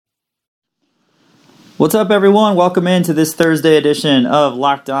What's up, everyone? Welcome into this Thursday edition of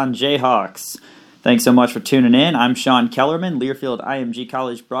Locked On Jayhawks. Thanks so much for tuning in. I'm Sean Kellerman, Learfield IMG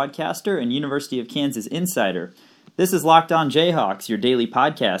College broadcaster and University of Kansas insider. This is Locked On Jayhawks, your daily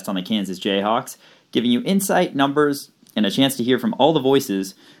podcast on the Kansas Jayhawks, giving you insight, numbers, and a chance to hear from all the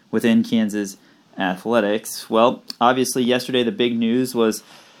voices within Kansas athletics. Well, obviously yesterday the big news was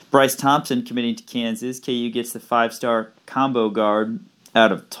Bryce Thompson committing to Kansas. KU gets the five-star combo guard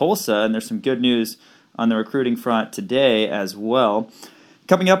out of Tulsa, and there's some good news on the recruiting front today as well.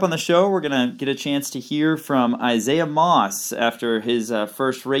 Coming up on the show, we're going to get a chance to hear from Isaiah Moss after his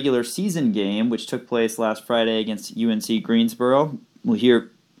first regular season game, which took place last Friday against UNC Greensboro. We'll hear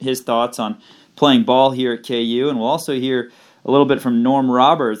his thoughts on playing ball here at KU, and we'll also hear a little bit from Norm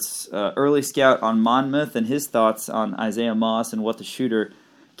Roberts, early scout on Monmouth, and his thoughts on Isaiah Moss and what the shooter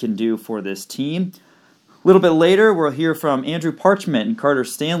can do for this team. A little bit later, we'll hear from Andrew Parchment and Carter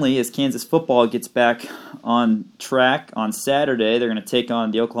Stanley as Kansas football gets back on track on Saturday. They're going to take on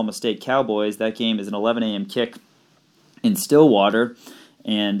the Oklahoma State Cowboys. That game is an 11 a.m. kick in Stillwater.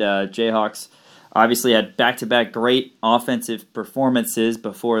 And Jayhawks obviously had back-to-back great offensive performances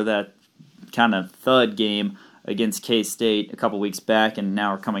before that kind of thud game against K-State a couple weeks back, and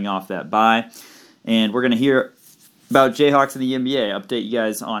now we're coming off that bye. And we're going to hear about Jayhawks in the NBA, update you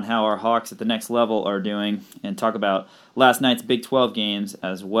guys on how our Hawks at the next level are doing, and talk about last night's Big 12 games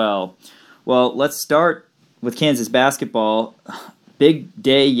as well. Well, let's start with Kansas basketball. Big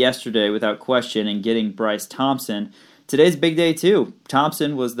day yesterday, without question, in getting Bryce Thompson. Today's a big day too.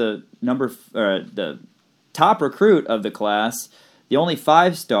 Thompson was the top recruit of the class, the only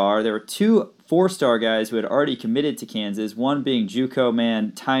five-star. There were two four-star guys who had already committed to Kansas, one being JUCO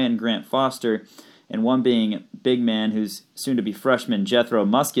man Tyon Grant Foster, and one being big man who's soon-to-be freshman Jethro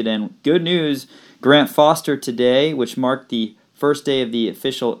Muscadin. Good news, Grant Foster today, which marked the first day of the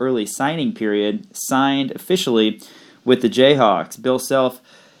official early signing period, signed officially with the Jayhawks. Bill Self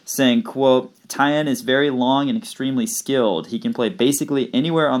saying, quote, "Tyon is very long and extremely skilled. He can play basically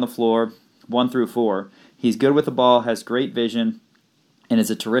anywhere on the floor, 1 through 4. He's good with the ball, has great vision, and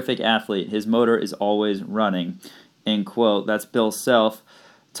is a terrific athlete. His motor is always running." End quote. That's Bill Self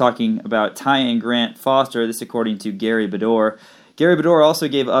talking about Tyon Grant Foster, this according to Gary Bedore. Gary Bedore also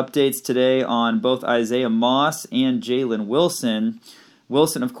gave updates today on both Isaiah Moss and Jalen Wilson.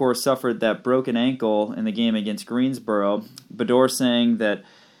 Wilson, of course, suffered that broken ankle in the game against Greensboro. Bedore saying that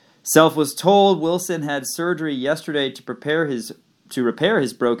Self was told Wilson had surgery yesterday to repair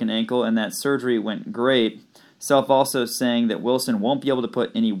his broken ankle, and that surgery went great. Self also saying that Wilson won't be able to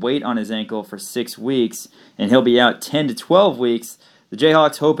put any weight on his ankle for 6 weeks, and he'll be out 10 to 12 weeks. The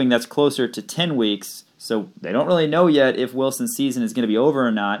Jayhawks hoping that's closer to 10 weeks, so they don't really know yet if Wilson's season is going to be over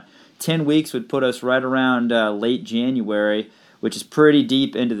or not. 10 weeks would put us right around late January, which is pretty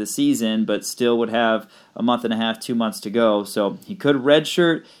deep into the season, but still would have a month and a half, 2 months to go. So he could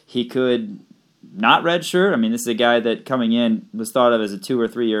redshirt, he could not redshirt. I mean, this is a guy that coming in was thought of as a 2 or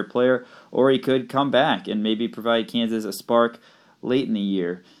 3 year player, or he could come back and maybe provide Kansas a spark late in the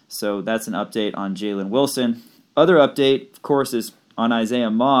year. So that's an update on Jalen Wilson. Other update, of course, is on Isaiah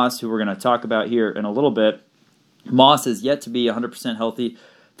Moss, who we're going to talk about here in a little bit. Moss is yet to be 100% healthy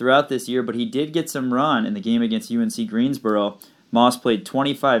throughout this year, but he did get some run in the game against UNC Greensboro. Moss played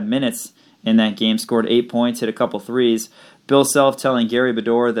 25 minutes in that game, scored 8 points, hit a couple threes. Bill Self telling Gary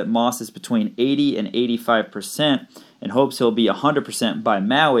Bedore that Moss is between 80 and 85% and hopes he'll be 100% by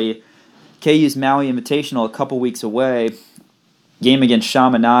Maui. KU's Maui Invitational a couple weeks away. Game against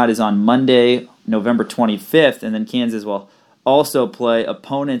Chaminade is on Monday, November 25th, and then Kansas will also play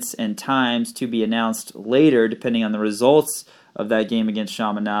opponents and times to be announced later, depending on the results of that game against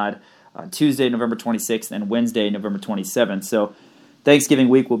Chaminade, Tuesday, November 26th, and Wednesday, November 27th. So Thanksgiving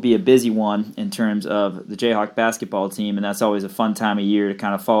week will be a busy one in terms of the Jayhawk basketball team, and that's always a fun time of year to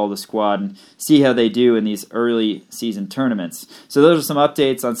kind of follow the squad and see how they do in these early season tournaments. So those are some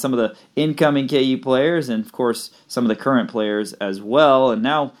updates on some of the incoming KU players and, of course, some of the current players as well. And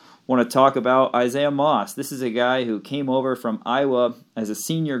now want to talk about Isaiah Moss. This is a guy who came over from Iowa as a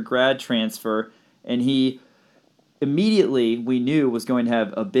senior grad transfer, and he immediately, we knew, was going to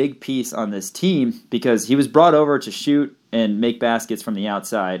have a big piece on this team because he was brought over to shoot and make baskets from the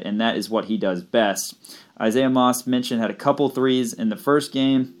outside, and that is what he does best. Isaiah Moss mentioned had a couple threes in the first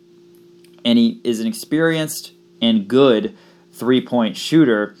game, and he is an experienced and good three-point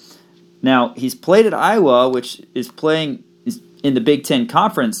shooter. Now, he's played at Iowa, which is in the Big Ten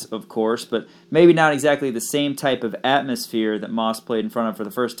Conference, of course, but maybe not exactly the same type of atmosphere that Moss played in front of for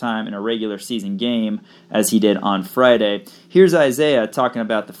the first time in a regular season game as he did on Friday. Here's Isaiah talking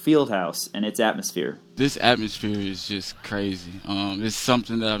about the Fieldhouse and its atmosphere. This atmosphere is just crazy. It's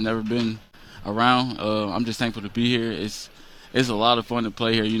something that I've never been around. I'm just thankful to be here. It's a lot of fun to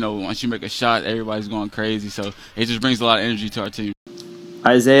play here. You know, once you make a shot, everybody's going crazy. So it just brings a lot of energy to our team.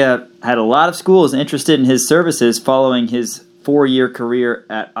 Isaiah had a lot of schools interested in his services following his 4-year career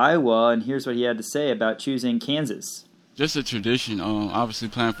at Iowa, and here's what he had to say about choosing Kansas. Just a tradition. Obviously,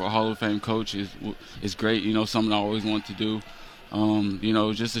 playing for a Hall of Fame coach is great. You know, something I always wanted to do. You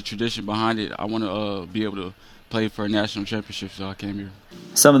know, just a tradition behind it. I want to be able to play for a national championship, so I came here.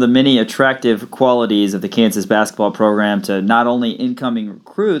 Some of the many attractive qualities of the Kansas basketball program to not only incoming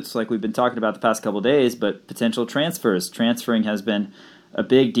recruits, like we've been talking about the past couple of days, but potential transfers. Transferring has been a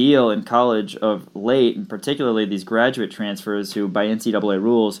big deal in college of late, and particularly these graduate transfers who, by NCAA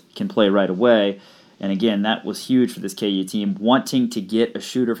rules, can play right away. And again, that was huge for this KU team, wanting to get a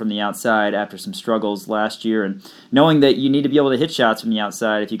shooter from the outside after some struggles last year, and knowing that you need to be able to hit shots from the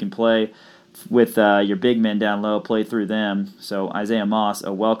outside if you can play with your big men down low, play through them. So Isaiah Moss,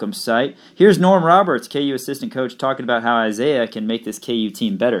 a welcome sight. Here's Norm Roberts, KU assistant coach, talking about how Isaiah can make this KU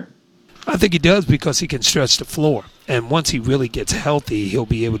team better. I think he does because he can stretch the floor. And once he really gets healthy, he'll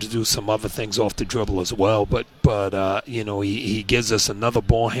be able to do some other things off the dribble as well. But you know, he gives us another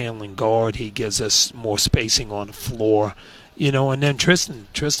ball-handling guard. He gives us more spacing on the floor. You know, and then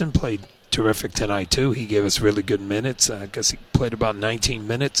Tristan played terrific tonight, too. He gave us really good minutes. I guess he played about 19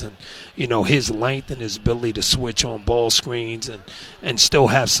 minutes. And, you know, his length and his ability to switch on ball screens and still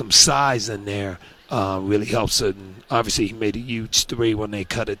have some size in there really helps it. And obviously, he made a huge three when they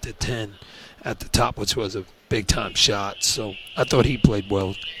cut it to 10 at the top, which was a big-time shot. So I thought he played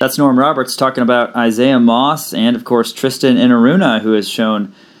well. That's Norm Roberts talking about Isaiah Moss and, of course, Tristan Enaruna, who has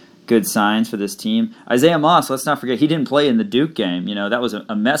shown good signs for this team. Isaiah Moss, let's not forget, he didn't play in the Duke game. You know, that was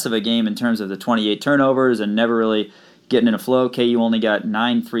a mess of a game in terms of the 28 turnovers and never really getting in a flow. KU only got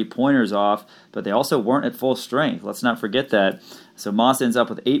 9 3-pointers off, but they also weren't at full strength. Let's not forget that. So Moss ends up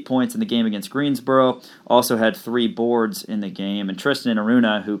with 8 points in the game against Greensboro, also had 3 boards in the game. And Tristan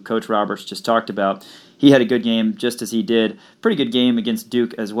Enaruna, who Coach Roberts just talked about, he had a good game just as he did. Pretty good game against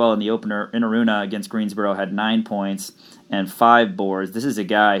Duke as well in the opener. Enaruna against Greensboro had 9 points and 5 boards. This is a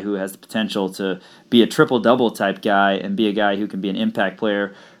guy who has the potential to be a triple-double type guy and be a guy who can be an impact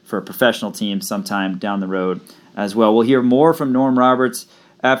player for a professional team sometime down the road as well. We'll hear more from Norm Roberts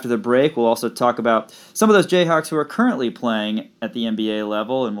after the break. We'll also talk about some of those Jayhawks who are currently playing at the NBA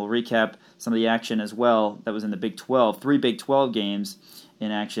level, and we'll recap some of the action as well that was in the Big 12. 3 Big 12 games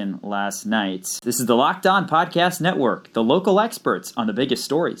in action last night. This is the Locked On Podcast Network, the local experts on the biggest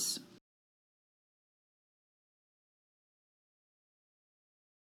stories.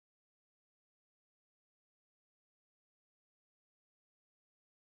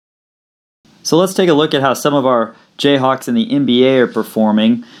 So let's take a look at how some of our Jayhawks in the NBA are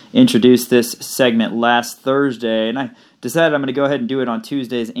performing. Introduced this segment last Thursday, and I decided I'm going to go ahead and do it on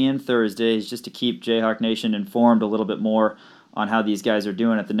Tuesdays and Thursdays just to keep Jayhawk Nation informed a little bit more on how these guys are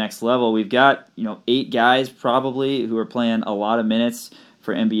doing at the next level. We've got 8 guys probably who are playing a lot of minutes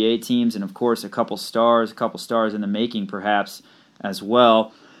for NBA teams, and of course a couple stars in the making perhaps as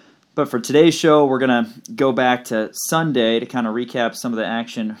well. But for today's show, we're going to go back to Sunday to kind of recap some of the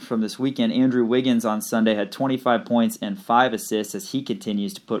action from this weekend. Andrew Wiggins on Sunday had 25 points and 5 assists as he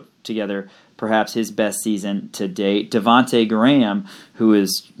continues to put together perhaps his best season to date. Devontae Graham, who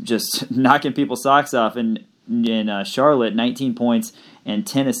is just knocking people's socks off in Charlotte, 19 points and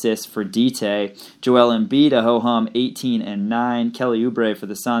 10 assists for DT. Joel Embiid, a ho-hum, 18 and 9. Kelly Oubre for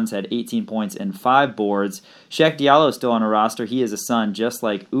the Suns had 18 points and 5 boards. Shaq Diallo still on a roster. He is a Sun just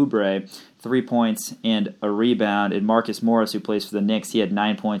like Oubre, 3 points and a rebound. And Marcus Morris, who plays for the Knicks, he had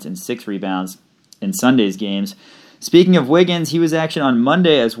 9 points and 6 rebounds in Sunday's games. Speaking of Wiggins, he was action on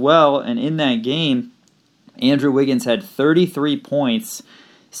Monday as well, and in that game, Andrew Wiggins had 33 points,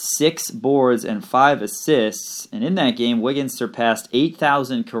 6 boards, and 5 assists. And in that game, Wiggins surpassed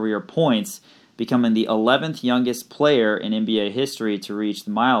 8,000 career points, becoming the 11th youngest player in NBA history to reach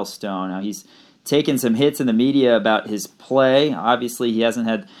the milestone. Now, he's taken some hits in the media about his play. Obviously, he hasn't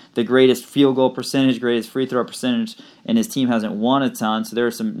had the greatest field goal percentage, greatest free throw percentage, and his team hasn't won a ton. So there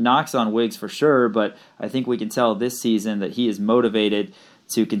are some knocks on Wiggs for sure, but I think we can tell this season that he is motivated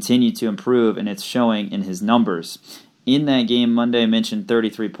to continue to improve, and it's showing in his numbers. In that game, Monday, I mentioned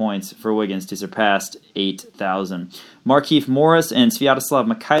 33 points for Wiggins to surpass 8,000. Markieff Morris and Sviatoslav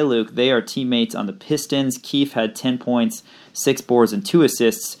Mikhailuk, they are teammates on the Pistons. Keefe had 10 points, 6 boards, and 2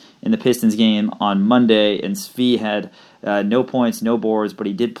 assists in the Pistons game on Monday, and Svi had no points, no boards, but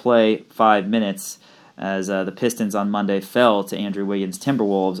he did play 5 minutes as the Pistons on Monday fell to Andrew Wiggins'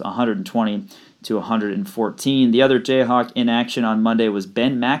 Timberwolves, 120 to 114. The other Jayhawk in action on Monday was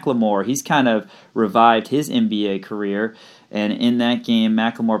Ben McLemore. He's kind of revived his NBA career. And in that game,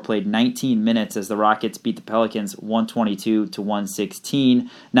 McLemore played 19 minutes as the Rockets beat the Pelicans 122-116.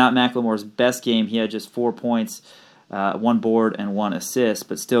 Not McLemore's best game. He had just 4 points, 1 board, and 1 assist,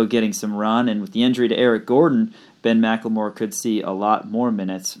 but still getting some run. And with the injury to Eric Gordon, Ben McLemore could see a lot more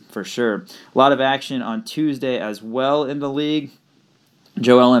minutes for sure. A lot of action on Tuesday as well in the league.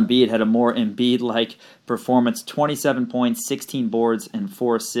 Joel Embiid had a more Embiid-like performance, 27 points, 16 boards, and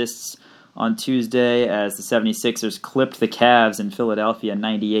 4 assists on Tuesday as the 76ers clipped the Cavs in Philadelphia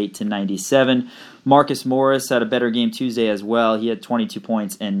 98-97. Marcus Morris had a better game Tuesday as well. He had 22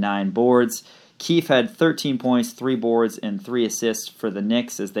 points and 9 boards. Keefe had 13 points, 3 boards, and 3 assists for the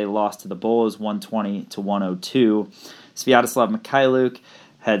Knicks as they lost to the Bulls 120-102. Sviatoslav Mikhailuk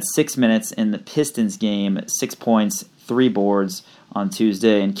had 6 minutes in the Pistons game, 6 points, 3 boards on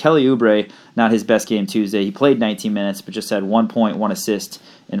Tuesday. And Kelly Oubre, not his best game Tuesday. He played 19 minutes, but just had 1 point, 1 assist,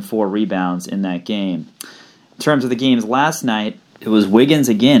 and 4 rebounds in that game. In terms of the games last night, it was Wiggins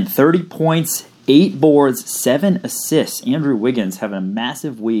again, 30 points, 8 boards, 7 assists. Andrew Wiggins having a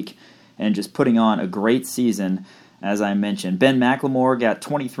massive week and just putting on a great season, as I mentioned. Ben McLemore got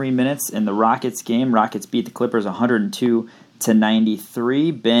 23 minutes in the Rockets game. Rockets beat the Clippers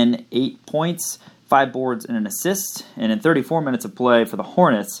 102-93. Ben, 8 points, 5 boards, and an assist. And in 34 minutes of play for the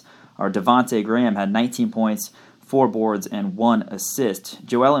Hornets, our Devontae Graham had 19 points, 4 boards, and 1 assist.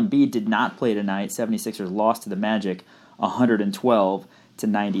 Joel Embiid did not play tonight. 76ers lost to the Magic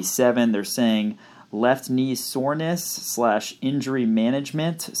 112-97. They're saying left knee soreness / injury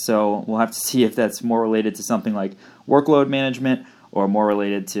management. So we'll have to see if that's more related to something like workload management or more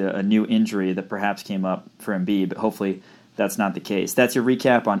related to a new injury that perhaps came up for Embiid. But hopefully that's not the case. That's your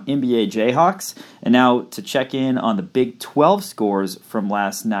recap on NBA Jayhawks. And now to check in on the Big 12 scores from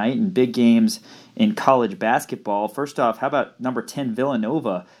last night and big games in college basketball. First off, how about number 10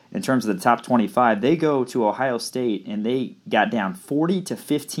 Villanova in terms of the top 25? They go to Ohio State and they got down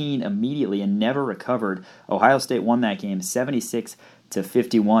 40-15 immediately and never recovered. Ohio State won that game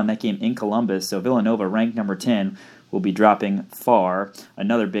 76-51. That game in Columbus. So Villanova, ranked number 10, will be dropping far.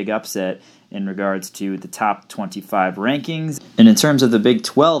 Another big upset in regards to the top 25 rankings. And in terms of the Big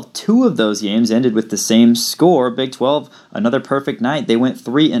 12, 2 of those games ended with the same score. Big 12, another perfect night. They went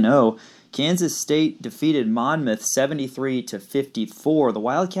 3-0. Kansas State defeated Monmouth 73-54. The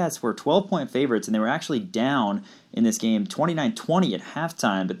Wildcats were 12-point favorites, and they were actually down in this game 29-20 at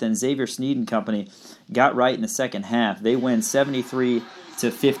halftime, but then Xavier Sneed and company got right in the second half. They win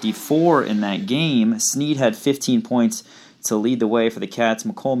 73-54 in that game. Sneed had 15 points to lead the way for the Cats.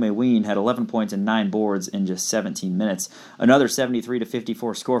 McCole Mayween had 11 points and 9 boards in just 17 minutes. Another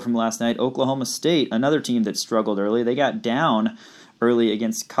 73-54 score from last night. Oklahoma State, another team that struggled early. They got down early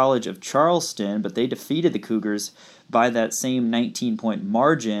against College of Charleston, but they defeated the Cougars by that same 19-point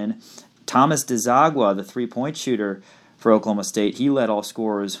margin. Thomas DeZagua, the 3-point shooter for Oklahoma State, he led all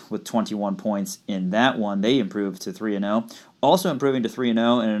scorers with 21 points in that one. They improved to 3-0. Also improving to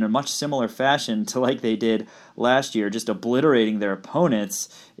 3-0, and in a much similar fashion to like they did last year, just obliterating their opponents,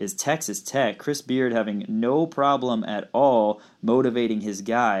 is Texas Tech. Chris Beard having no problem at all motivating his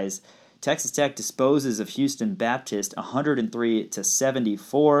guys. Texas Tech disposes of Houston Baptist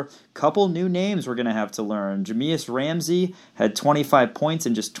 103-74. Couple new names we're going to have to learn. Jameis Ramsey had 25 points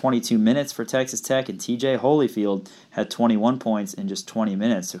in just 22 minutes for Texas Tech, and TJ Holyfield had 21 points in just 20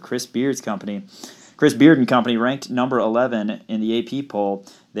 minutes. So Chris Beard and company, ranked number 11 in the AP poll.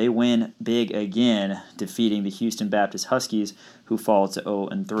 They win big again, defeating the Houston Baptist Huskies, who fall to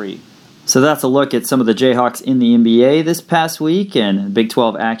 0-3. So that's a look at some of the Jayhawks in the NBA this past week and Big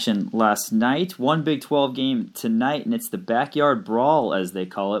 12 action last night. One Big 12 game tonight, and it's the Backyard Brawl, as they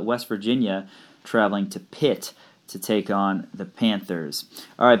call it. West Virginia traveling to Pitt to take on the Panthers.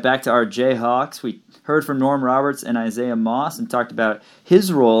 All right, back to our Jayhawks. We heard from Norm Roberts and Isaiah Moss and talked about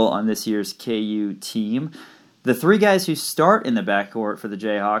his role on this year's KU team. The 3 guys who start in the backcourt for the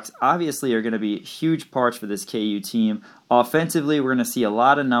Jayhawks obviously are going to be huge parts for this KU team. Offensively, we're going to see a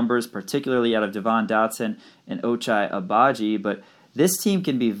lot of numbers, particularly out of Devon Dotson and Ochai Agbaji, but this team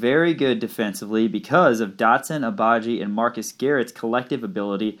can be very good defensively because of Dotson, Agbaji, and Marcus Garrett's collective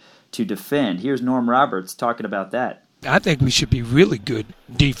ability to defend. Here's Norm Roberts talking about that. I think we should be really good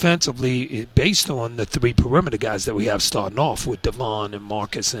defensively based on the 3 perimeter guys that we have starting off with Devon and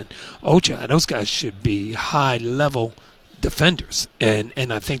Marcus and Ocha. Those guys should be high-level defenders, and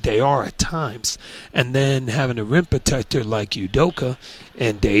I think they are at times. And then having a rim protector like Udoka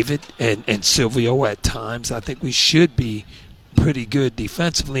and David and Silvio at times, I think we should be pretty good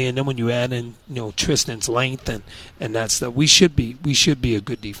defensively. And then when you add in Tristan's length and that stuff, we should be a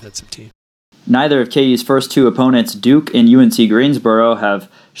good defensive team. Neither of KU's first 2 opponents, Duke and UNC Greensboro, have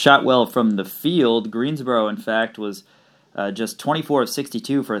shot well from the field. Greensboro, in fact, was just 24 of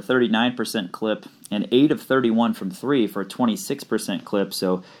 62 for a 39% clip, and 8 of 31 from 3 for a 26% clip.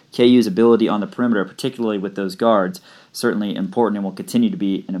 So KU's ability on the perimeter, particularly with those guards, certainly important and will continue to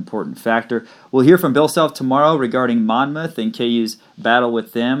be an important factor. We'll hear from Bill Self tomorrow regarding Monmouth and KU's battle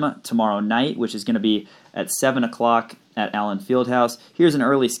with them tomorrow night, which is going to be at 7 o'clock at Allen Fieldhouse. Here's an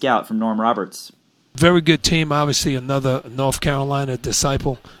early scout from Norm Roberts. Very good team, obviously another North Carolina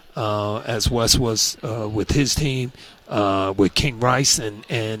disciple, as Wes was with his team, with King Rice,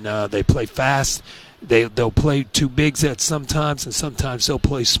 and they play fast. They'll play two bigs at sometimes, and sometimes they'll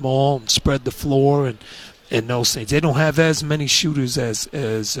play small and spread the floor and those things. They don't have as many shooters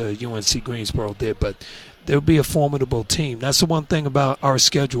as UNC Greensboro did, but they'll be a formidable team. That's the one thing about our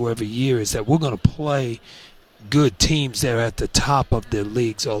schedule every year is that we're going to play good teams that are at the top of their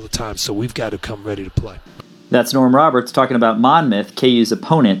leagues all the time, so we've got to come ready to play. That's Norm Roberts talking about Monmouth, KU's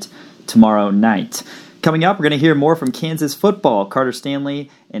opponent, tomorrow night. Coming up, we're going to hear more from Kansas football, Carter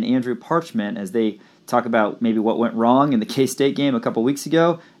Stanley and Andrew Parchment, as they talk about maybe what went wrong in the K-State game a couple weeks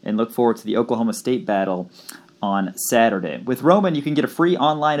ago and look forward to the Oklahoma State battle on Saturday. With Roman, you can get a free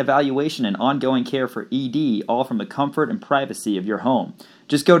online evaluation and ongoing care for ED, all from the comfort and privacy of your home.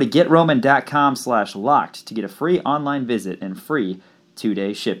 Just go to getroman.com/locked to get a free online visit and free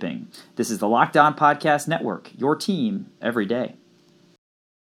 2-day shipping. This is the Locked On Podcast Network, your team every day.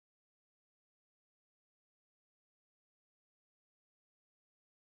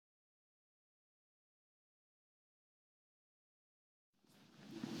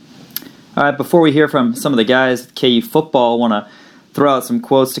 All right, before we hear from some of the guys at KU football, I want to throw out some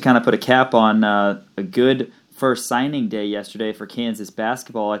quotes to kind of put a cap on a good first signing day yesterday for Kansas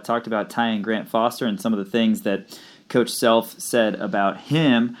basketball. I talked about Tyon Grant Foster and some of the things that Coach Self said about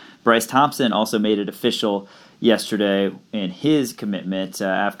him. Bryce Thompson also made it official yesterday in his commitment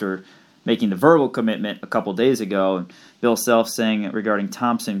after making the verbal commitment a couple days ago. Bill Self saying regarding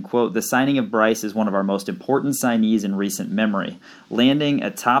Thompson, quote, "The signing of Bryce is one of our most important signees in recent memory. Landing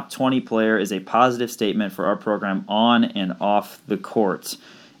a top 20 player is a positive statement for our program on and off the court,"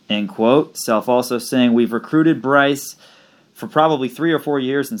 end quote. Self also saying, "We've recruited Bryce for probably 3 or 4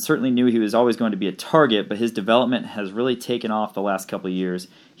 years and certainly knew he was always going to be a target, but his development has really taken off the last couple of years.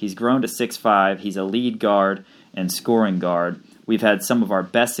 He's grown to 6'5", he's a lead guard and scoring guard. We've had some of our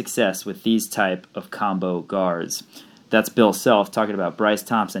best success with these type of combo guards." That's Bill Self talking about Bryce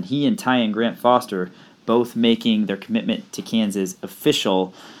Thompson. He and Tyon Grant Foster both making their commitment to Kansas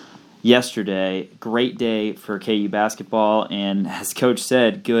official yesterday. Great day for KU basketball, and as Coach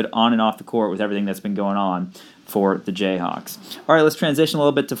said, good on and off the court with everything that's been going on for the Jayhawks. All right, let's transition a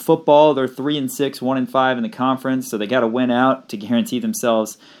little bit to football. They're 3-6, 1-5 in the conference, so they got to win out to guarantee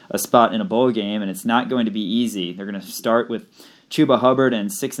themselves a spot in a bowl game, and it's not going to be easy. They're going to start with Chuba Hubbard and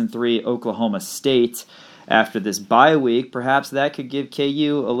 6-3 Oklahoma State. After this bye week, perhaps that could give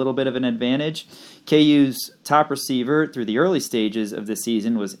KU a little bit of an advantage. KU's top receiver through the early stages of the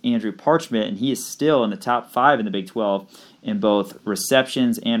season was Andrew Parchment, and he is still in the top 5 in the Big 12 in both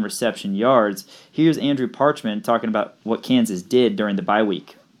receptions and reception yards. Here's Andrew Parchment talking about what Kansas did during the bye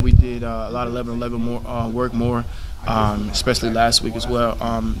week. We did a lot of 11-11 more, work more, especially last week as well,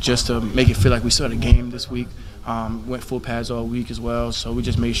 just to make it feel like we still had a game this week. Went full pads all week as well, so we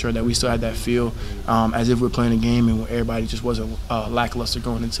just made sure that we still had that feel as if we were playing a game and everybody just wasn't lackluster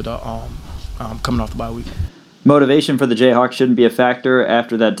going into the coming off the bye week. Motivation for the Jayhawks shouldn't be a factor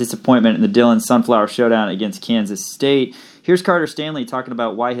after that disappointment in the Dillon Sunflower Showdown against Kansas State. Here's Carter Stanley talking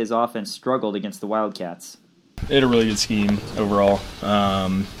about why his offense struggled against the Wildcats. They had a really good scheme overall.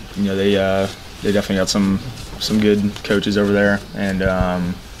 They definitely got some good coaches over there, and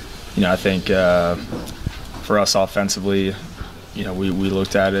I think for us offensively, we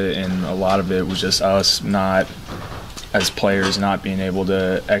looked at it, and a lot of it was just us not, as players, not being able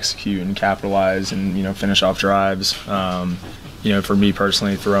to execute and capitalize and finish off drives. For me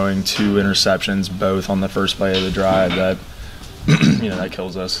personally, throwing 2 interceptions both on the first play of the drive, that that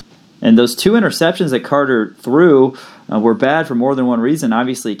kills us. And those 2 interceptions that Carter threw were bad for more than one reason.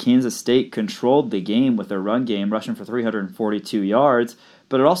 Obviously, Kansas State controlled the game with their run game, rushing for 342 yards,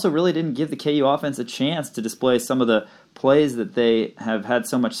 but it also really didn't give the KU offense a chance to display some of the plays that they have had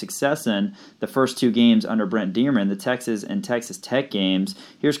so much success in the first 2 games under Brent Dearman, the Texas and Texas Tech games.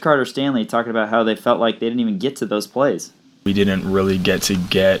 Here's Carter Stanley talking about how they felt like they didn't even get to those plays. We didn't really get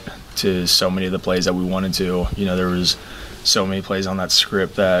to so many of the plays that we wanted to. There was so many plays on that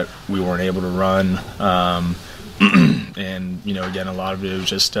script that we weren't able to run. And, again, a lot of it was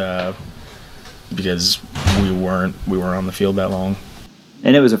just because we weren't on the field that long.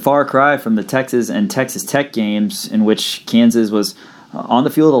 And it was a far cry from the Texas and Texas Tech games in which Kansas was on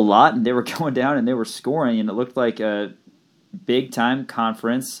the field a lot, and they were going down and they were scoring, and it looked like big-time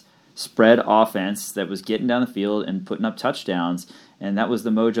conference spread offense that was getting down the field and putting up touchdowns, and that was the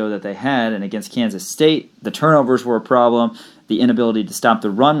mojo that they had. And against Kansas State, the turnovers were a problem, the inability to stop the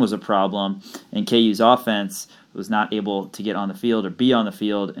run was a problem, and KU's offense was not able to get on the field or be on the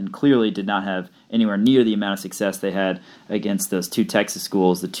field, and clearly did not have anywhere near the amount of success they had against those two Texas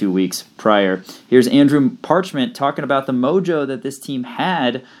schools the 2 weeks prior. Here's Andrew Parchment talking about the mojo that this team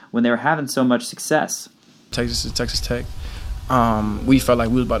had when they were having so much success. Texas is Texas Tech. We felt like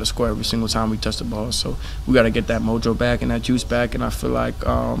we was about to score every single time we touched the ball, so we got to get that mojo back and that juice back, and I feel like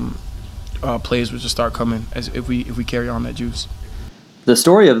plays will just start coming as if we carry on that juice. The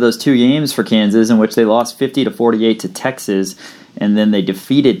story of those two games for Kansas, in which they lost 50-48 to Texas, and then they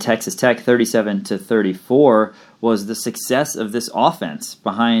defeated Texas Tech 37-34, was the success of this offense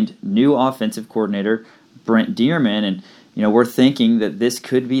behind new offensive coordinator Brent Dearmon. And we're thinking that this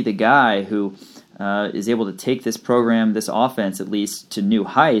could be the guy who is able to take this program, this offense at least, to new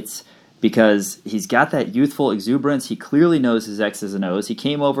heights, because he's got that youthful exuberance. He clearly knows his X's and O's. He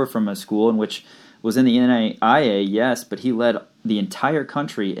came over from a school in which was in the NAIA, yes, but he led the entire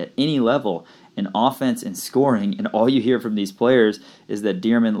country at any level in offense and scoring, and all you hear from these players is that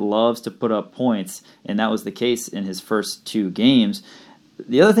Dearmon loves to put up points, and that was the case in his first two games.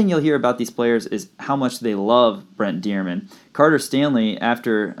 The other thing you'll hear about these players is how much they love Brent Dearmon. Carter Stanley,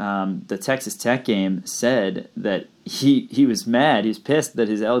 after the Texas Tech game, said that he was mad, he was pissed that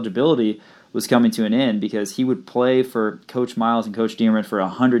his eligibility was coming to an end, because he would play for Coach Miles and Coach Dearmon for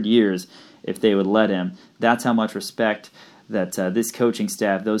 100 years if they would let him. That's how much respect that this coaching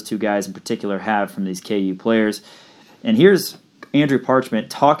staff, those two guys in particular, have from these KU players. And here's Andrew Parchment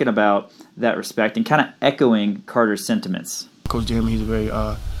talking about that respect and kind of echoing Carter's sentiments. Coach Dearmon, he's a very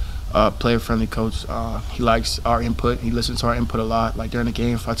player-friendly coach. He likes our input. He listens to our input a lot. Like during the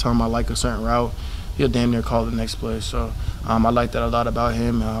game, if I tell him I like a certain route, he'll damn near call the next play. So I like that a lot about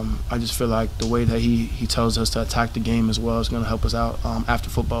him. I just feel like the way that he tells us to attack the game as well is going to help us out after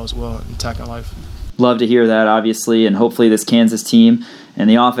football as well, and attacking life. Love to hear that, obviously, and hopefully this Kansas team and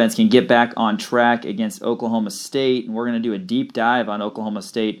the offense can get back on track against Oklahoma State. And we're going to do a deep dive on Oklahoma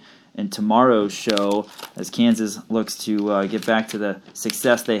State in tomorrow's show as Kansas looks to get back to the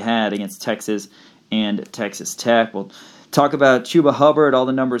success they had against Texas and Texas Tech. We'll talk about Chuba Hubbard, all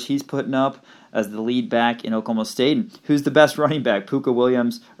the numbers he's putting up as the lead back in Oklahoma State. And who's the best running back, Puka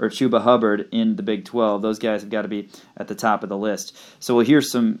Williams or Chuba Hubbard in the Big 12? Those guys have got to be at the top of the list. So we'll hear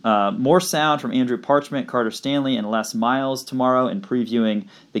some more sound from Andrew Parchment, Carter Stanley, and Les Miles tomorrow in previewing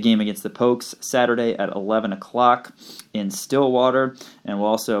the game against the Pokes Saturday at 11 o'clock in Stillwater. And we'll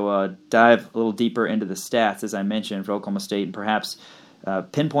also dive a little deeper into the stats, as I mentioned, for Oklahoma State, and perhaps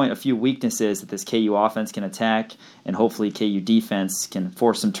pinpoint a few weaknesses that this KU offense can attack, and hopefully KU defense can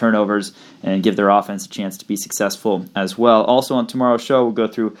force some turnovers and give their offense a chance to be successful as well. Also on tomorrow's show, we'll go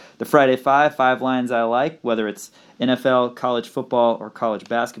through the Friday five lines I like, whether it's NFL, college football, or college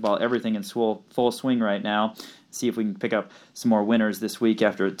basketball, everything in full swing right now. See if we can pick up some more winners this week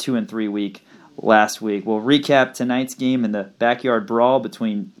after a 2-3 week last week. We'll recap tonight's game in the backyard brawl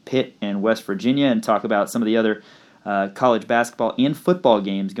between Pitt and West Virginia and talk about some of the other college basketball and football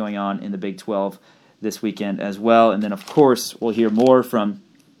games going on in the Big 12 this weekend as well. And then, of course, we'll hear more from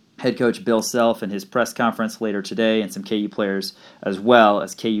head coach Bill Self and his press conference later today, and some KU players as well,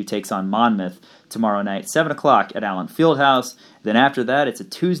 as KU takes on Monmouth tomorrow night, 7 o'clock at Allen Fieldhouse. Then after that, it's a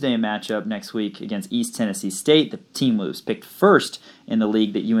Tuesday matchup next week against East Tennessee State, the team was picked first in the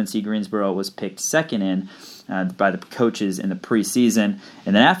league that UNC Greensboro was picked second in by the coaches in the preseason.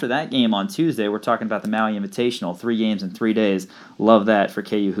 And then after that game on Tuesday, we're talking about the Maui Invitational, 3 games in 3 days. Love that for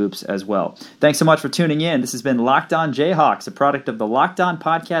KU Hoops as well. Thanks so much for tuning in. This has been Locked On Jayhawks, a product of the Locked On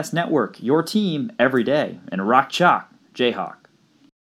Podcast Network, your team every day. And rock chalk, Jayhawk.